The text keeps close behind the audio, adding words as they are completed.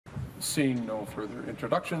Seeing no further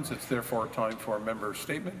introductions, it's therefore time for member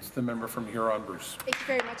statements. The member from Huron-Bruce. Thank you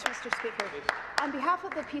very much, Mr. Speaker. On behalf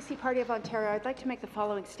of the PC Party of Ontario, I'd like to make the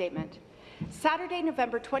following statement. Saturday,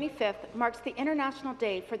 November 25th marks the International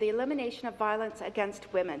Day for the Elimination of Violence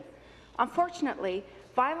Against Women. Unfortunately,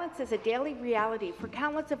 violence is a daily reality for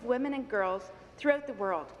countless of women and girls throughout the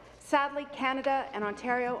world. Sadly, Canada and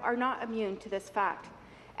Ontario are not immune to this fact.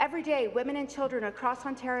 Every day, women and children across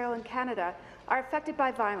Ontario and Canada are affected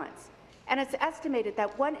by violence, and it's estimated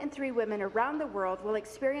that 1 in 3 women around the world will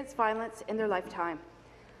experience violence in their lifetime.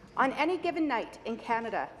 On any given night in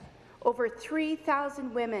Canada, over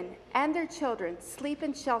 3,000 women and their children sleep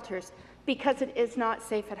in shelters because it is not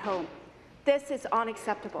safe at home. This is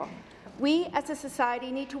unacceptable. We as a society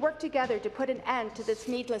need to work together to put an end to this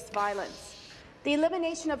needless violence. The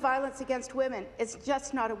elimination of violence against women is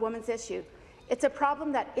just not a woman's issue. It's a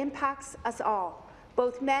problem that impacts us all.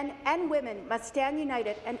 Both men and women must stand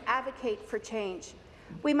united and advocate for change.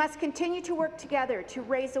 We must continue to work together to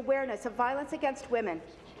raise awareness of violence against women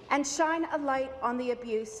and shine a light on the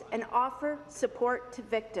abuse and offer support to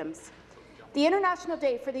victims. The International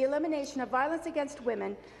Day for the Elimination of Violence Against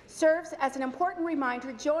Women serves as an important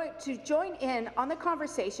reminder to join in on the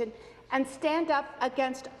conversation and stand up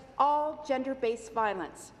against all gender-based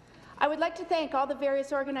violence. I would like to thank all the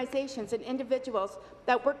various organizations and individuals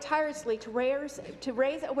that work tirelessly to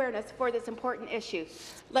raise awareness for this important issue.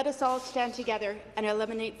 Let us all stand together and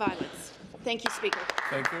eliminate violence. Thank you, Speaker.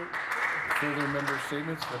 Thank you. Further member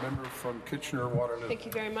statements. The member from Kitchener-Waterloo. Thank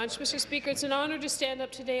you very much, Mr. Speaker. It's an honour to stand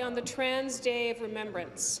up today on the Trans Day of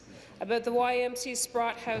Remembrance about the YMCA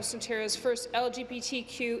Sprott House, Ontario's first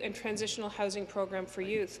LGBTQ and transitional housing program for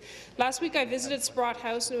youth. Last week I visited Sprott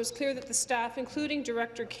House and it was clear that the staff, including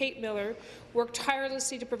Director Kate Miller, worked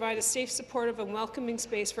tirelessly to provide a safe, supportive and welcoming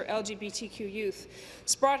space for LGBTQ youth.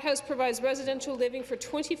 Sprott House provides residential living for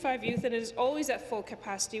 25 youth and it is always at full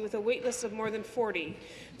capacity with a wait list of more than 40.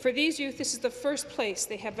 For these youth, this is the first place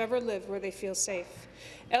they have ever lived where they feel safe.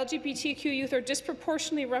 LGBTQ youth are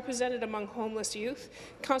disproportionately represented among homeless youth,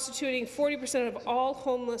 constituting 40% of all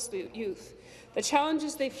homeless youth. The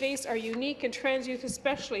challenges they face are unique, and trans youth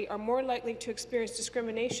especially are more likely to experience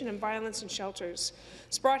discrimination and violence in shelters.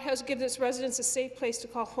 Sprott House gives its residents a safe place to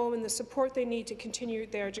call home and the support they need to continue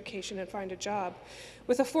their education and find a job.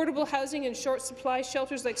 With affordable housing in short supply,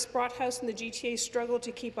 shelters like Sprott House and the GTA struggle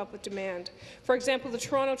to keep up with demand. For example, the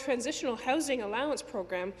Toronto Transitional Housing Allowance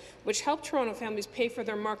Program, which helped Toronto families pay for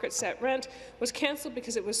their market-set rent, was cancelled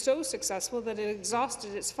because it was so successful that it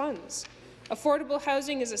exhausted its funds. Affordable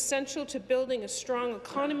housing is essential to building a strong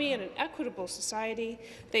economy and an equitable society.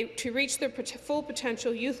 To reach their full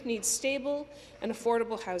potential, youth need stable and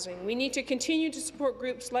affordable housing. We need to continue to support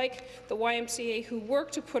groups like the YMCA who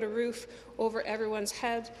work to put a roof over everyone's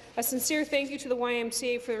head. A sincere thank you to the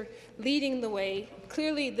YMCA for leading the way.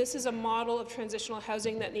 Clearly, this is a model of transitional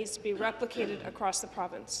housing that needs to be replicated across the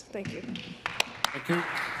province. Thank you. Thank you.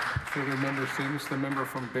 Further member statements. The member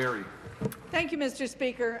from Barrie. Thank you, Mr.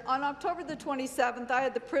 Speaker. On October the 27th, I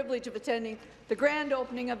had the privilege of attending the grand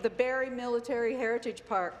opening of the Barrie Military Heritage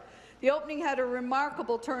Park. The opening had a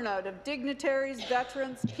remarkable turnout of dignitaries,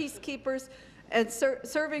 veterans, peacekeepers, and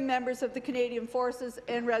serving members of the Canadian Forces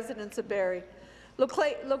and residents of Barrie.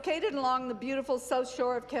 Located along the beautiful south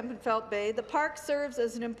shore of Kempenfelt Bay, the park serves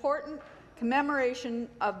as an important commemoration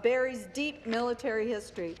of Barrie's deep military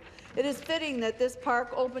history. It is fitting that this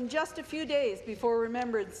park opened just a few days before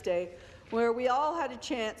Remembrance Day, where we all had a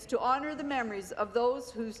chance to honour the memories of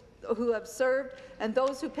those who have served and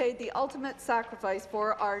those who paid the ultimate sacrifice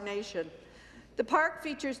for our nation. The park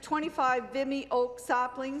features 25 Vimy oak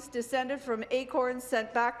saplings descended from acorns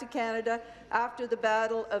sent back to Canada after the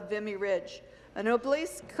Battle of Vimy Ridge. An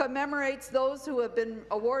obelisk commemorates those who have been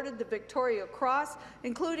awarded the Victoria Cross,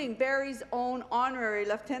 including Barrie's own honorary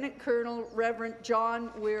Lieutenant Colonel Reverend John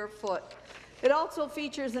Weir Foote. It also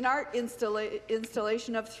features an art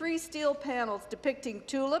installation of 3 steel panels depicting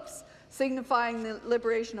tulips, signifying the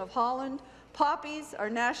liberation of Holland, poppies, our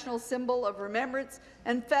national symbol of remembrance,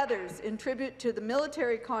 and feathers in tribute to the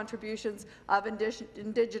military contributions of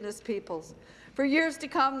Indigenous peoples. For years to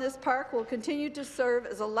come, this park will continue to serve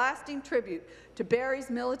as a lasting tribute to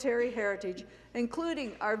Barrie's military heritage,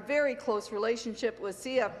 including our very close relationship with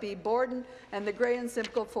CFB Borden and the Grey and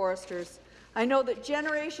Simcoe Foresters. I know that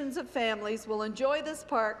generations of families will enjoy this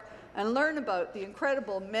park and learn about the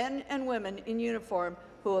incredible men and women in uniform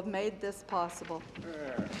who have made this possible.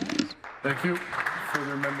 Thank you.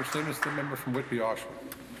 Further member statements. The member from Whitby-Oshawa.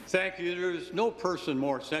 Thank you. There is no person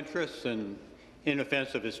more centrist and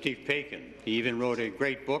inoffensive as Steve Paikin. He even wrote a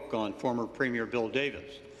great book on former Premier Bill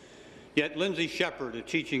Davis. Yet Lindsay Shepherd, a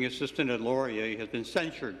teaching assistant at Laurier, has been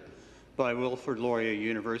censured by Wilfrid Laurier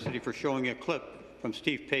University for showing a clip from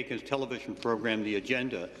Steve Paikin's television program, The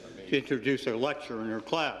Agenda, to introduce a lecture in her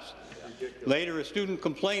class. Later, a student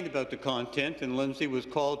complained about the content, and Lindsay was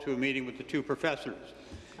called to a meeting with the two professors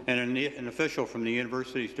and an official from the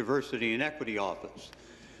university's Diversity and Equity Office.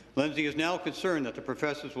 Lindsay is now concerned that the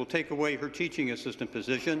professors will take away her teaching assistant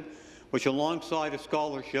position, which alongside a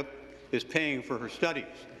scholarship is paying for her studies.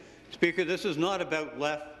 Speaker, this is not about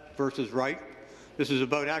left versus right. This is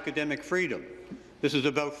about academic freedom. This is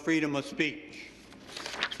about freedom of speech.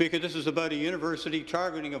 Speaker, this is about a university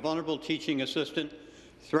targeting a vulnerable teaching assistant,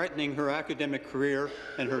 threatening her academic career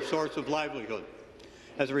and her source of livelihood.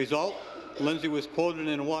 As a result, Lindsay was quoted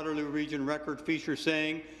in a Waterloo Region Record feature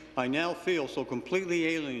saying, "I now feel so completely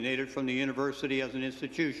alienated from the university as an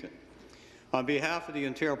institution." On behalf of the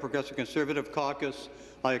Ontario Progressive Conservative Caucus,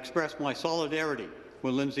 I express my solidarity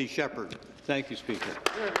with Lindsay Shepherd. Thank you, Speaker.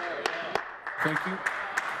 Thank you.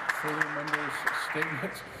 Further members'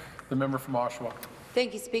 statements. The member from Oshawa.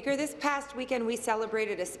 Thank you, Speaker. This past weekend, we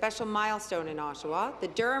celebrated a special milestone in Oshawa. The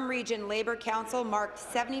Durham Region Labour Council marked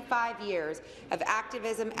 75 years of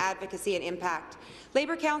activism, advocacy and impact.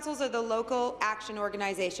 Labour councils are the local action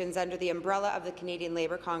organizations under the umbrella of the Canadian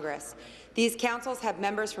Labour Congress. These councils have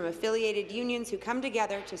members from affiliated unions who come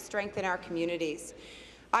together to strengthen our communities.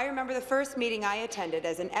 I remember the first meeting I attended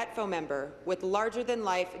as an ETFO member with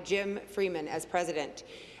larger-than-life Jim Freeman as president.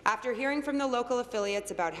 After hearing from the local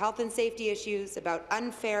affiliates about health and safety issues, about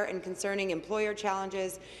unfair and concerning employer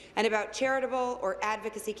challenges, and about charitable or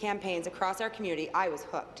advocacy campaigns across our community, I was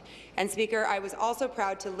hooked. And Speaker, I was also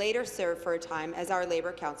proud to later serve for a time as our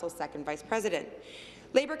Labour Council's second vice president.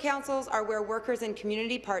 Labour councils are where workers and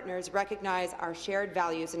community partners recognize our shared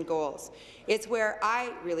values and goals. It's where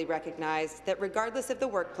I really recognize that regardless of the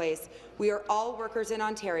workplace, we are all workers in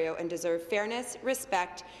Ontario and deserve fairness,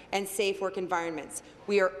 respect, and safe work environments.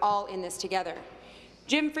 We are all in this together.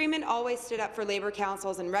 Jim Freeman always stood up for Labour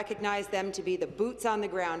councils and recognized them to be the boots on the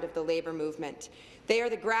ground of the Labour movement. They are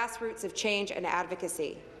the grassroots of change and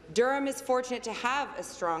advocacy. Durham is fortunate to have a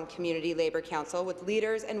strong community Labour Council with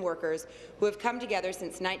leaders and workers who have come together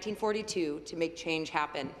since 1942 to make change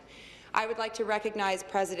happen. I would like to recognize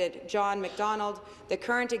President John MacDonald, the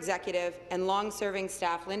current executive, and long-serving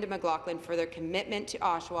staff Linda McLaughlin for their commitment to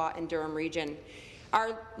Oshawa and Durham Region.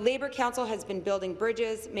 Our Labour Council has been building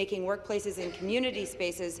bridges, making workplaces and community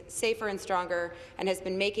spaces safer and stronger, and has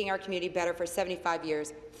been making our community better for 75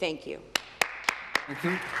 years. Thank you. Thank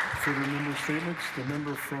you. Further member statements. The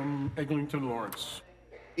member from Eglinton Lawrence.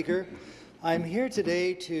 Speaker, I'm here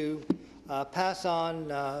today to pass on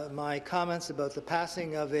my comments about the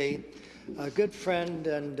passing of a good friend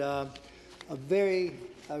and a very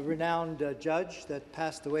renowned judge that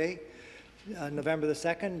passed away November the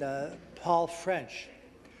 2nd, Paul French.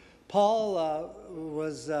 Paul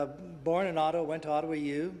was born in Ottawa, went to Ottawa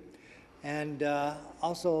U, and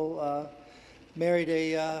also married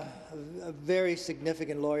a very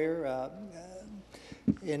significant lawyer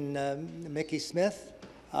in Mickey Smith,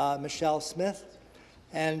 Michelle Smith,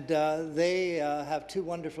 and they have two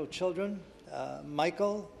wonderful children,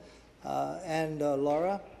 Michael and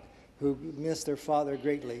Laura, who miss their father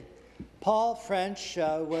greatly. Paul French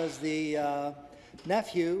was the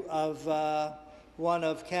nephew of one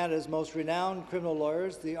of Canada's most renowned criminal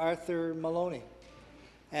lawyers, the Arthur Maloney,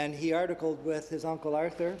 and he articled with his uncle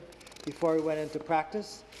Arthur before he went into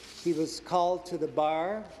practice. He was called to the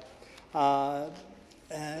bar in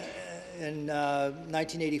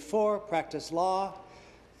 1984, practiced law,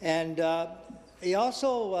 and he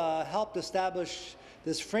also helped establish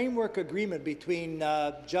this framework agreement between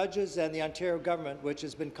judges and the Ontario government, which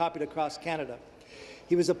has been copied across Canada.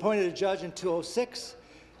 He was appointed a judge in 2006,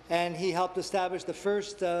 and he helped establish the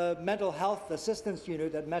first mental health assistance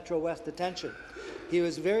unit at Metro West Detention. He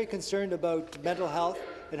was very concerned about mental health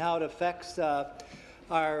and how it affects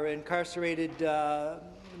our incarcerated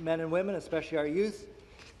men and women, especially our youth.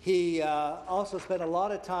 He also spent a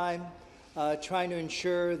lot of time trying to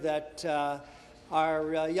ensure that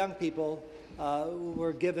our young people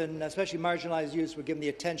were given, especially marginalized youths, were given the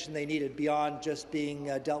attention they needed beyond just being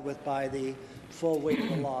dealt with by the full weight of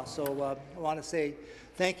the law. So I want to say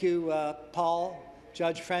thank you, Paul,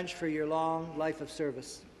 Judge French, for your long life of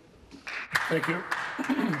service. Thank you.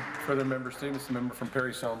 Further member statements. The member from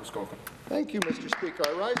Parry Sound, Muskoka. Thank you, Mr. Speaker.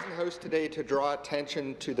 I rise in the House today to draw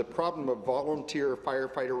attention to the problem of volunteer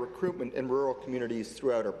firefighter recruitment in rural communities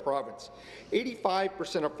throughout our province.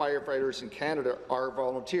 85% of firefighters in Canada are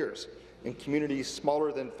volunteers. In communities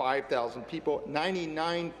smaller than 5,000 people,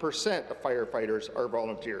 99% of firefighters are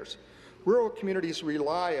volunteers. Rural communities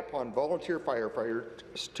rely upon volunteer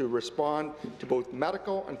firefighters to respond to both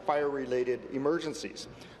medical and fire-related emergencies.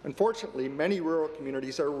 Unfortunately, many rural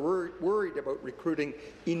communities are worried about recruiting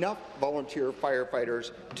enough volunteer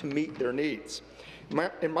firefighters to meet their needs.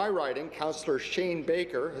 In my riding, Councillor Shane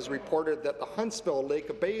Baker has reported that the Huntsville Lake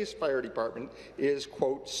of Bays Fire Department is,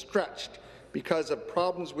 quote, stretched because of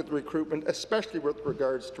problems with recruitment, especially with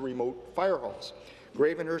regards to remote fire halls.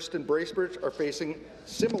 Gravenhurst and Bracebridge are facing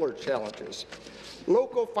similar challenges.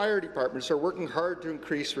 Local fire departments are working hard to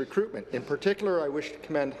increase recruitment. In particular, I wish to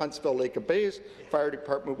commend Huntsville Lake of Bays Fire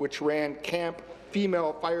Department, which ran Camp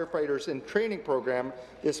Female Firefighters in Training program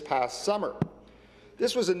this past summer.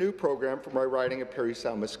 This was a new program for my riding of Parry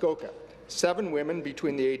Sound Muskoka. 7 women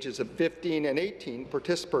between the ages of 15 and 18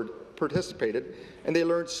 participated, and they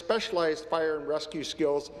learned specialized fire and rescue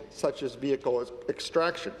skills such as vehicle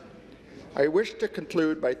extraction. I wish to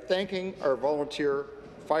conclude by thanking our volunteer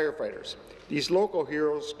firefighters. These local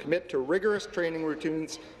heroes commit to rigorous training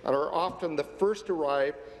routines and are often the first to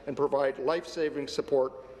arrive and provide life-saving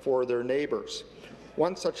support for their neighbours.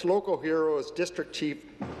 One such local hero is District Chief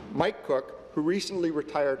Mike Cook, who recently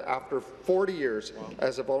retired after 40 years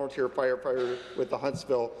as a volunteer firefighter with the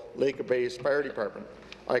Huntsville Lake of Bays Fire Department.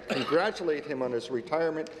 I congratulate him on his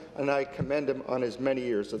retirement, and I commend him on his many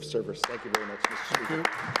years of service. Thank you very much, Mr. Speaker.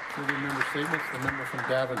 Further member statements. The member from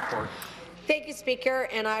Davenport. Thank you, Speaker,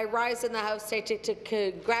 and I rise in the House today to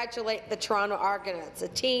congratulate the Toronto Argonauts, a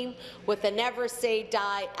team with a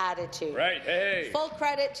never-say-die attitude. Right, hey! Full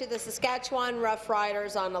credit to the Saskatchewan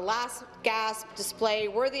Roughriders on a last-gasp display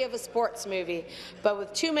worthy of a sports movie. But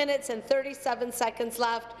with 2 minutes and 37 seconds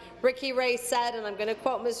left, Ricky Ray said, and I'm going to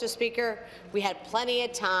quote Mr. Speaker, "We had plenty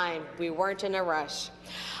of time. We weren't in a rush."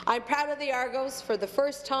 I'm proud of the Argos. For the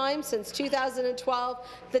first time since 2012,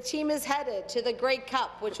 the team is headed to the Grey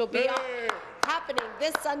Cup, which will be happening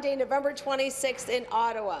this Sunday, November 26th in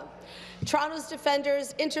Ottawa. Toronto's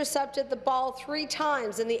defenders intercepted the ball 3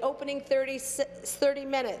 times in the opening 30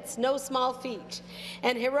 minutes, no small feat.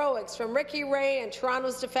 And heroics from Ricky Ray and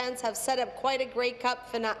Toronto's defence have set up quite a Grey Cup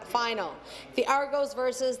final, the Argos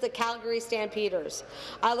versus the Calgary Stampeders.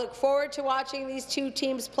 I look forward to watching these two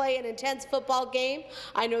teams play an intense football game.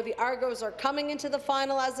 I know the Argos are coming into the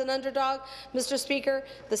final as an underdog. Mr. Speaker,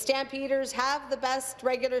 the Stampeders have the best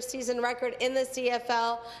regular season record in the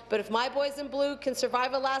CFL, but if my boys in blue can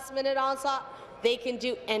survive a last-minute onslaught, they can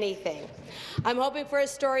do anything. I'm hoping for a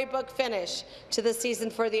storybook finish to the season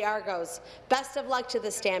for the Argos. Best of luck to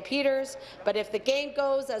the Stampeders, but if the game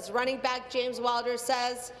goes as running back James Wilder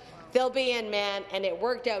says, they'll be in, man, and it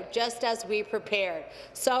worked out just as we prepared.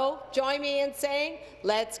 So join me in saying,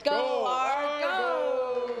 let's go,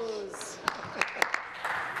 Argos!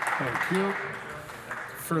 Thank you.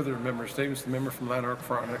 Further member statements. The member from Lanark,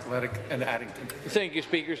 Frontenac and Addington. Thank you,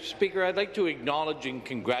 Speaker. Speaker, I'd like to acknowledge and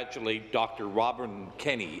congratulate Dr. Robin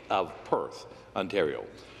Kenny of Perth, Ontario,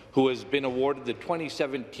 who has been awarded the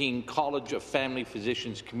 2017 College of Family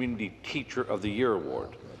Physicians Community Teacher of the Year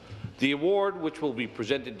Award. The award, which will be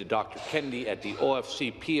presented to Dr. Kennedy at the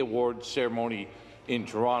OFCP Awards ceremony in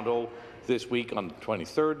Toronto this week on the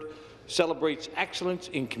 23rd, celebrates excellence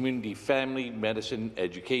in community family medicine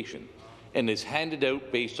education and is handed out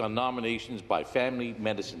based on nominations by family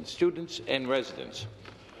medicine students and residents.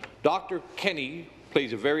 Dr. Kenny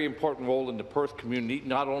plays a very important role in the Perth community,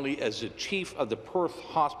 not only as the chief of the Perth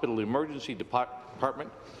Hospital Emergency Department,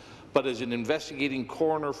 but as an investigating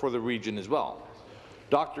coroner for the region as well.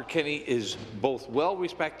 Dr. Kenny is both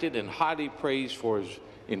well-respected and highly praised for his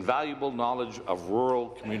invaluable knowledge of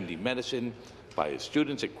rural community medicine by his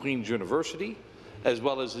students at Queen's University, as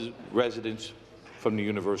well as his residents from the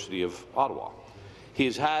University of Ottawa. He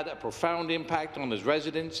has had a profound impact on his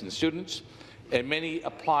residents and students, and many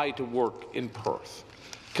apply to work in Perth.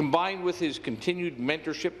 Combined with his continued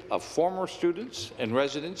mentorship of former students and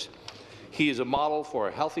residents, he is a model for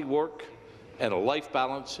a healthy work and a life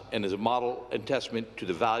balance, and is a model and testament to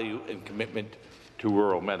the value and commitment to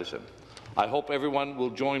rural medicine. I hope everyone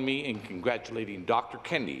will join me in congratulating Dr.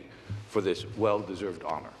 Kennedy for this well-deserved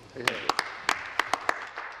honour.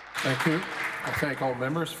 Thank you. I thank all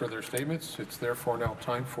members for their statements. It's therefore now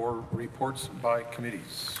time for reports by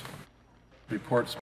committees. Reports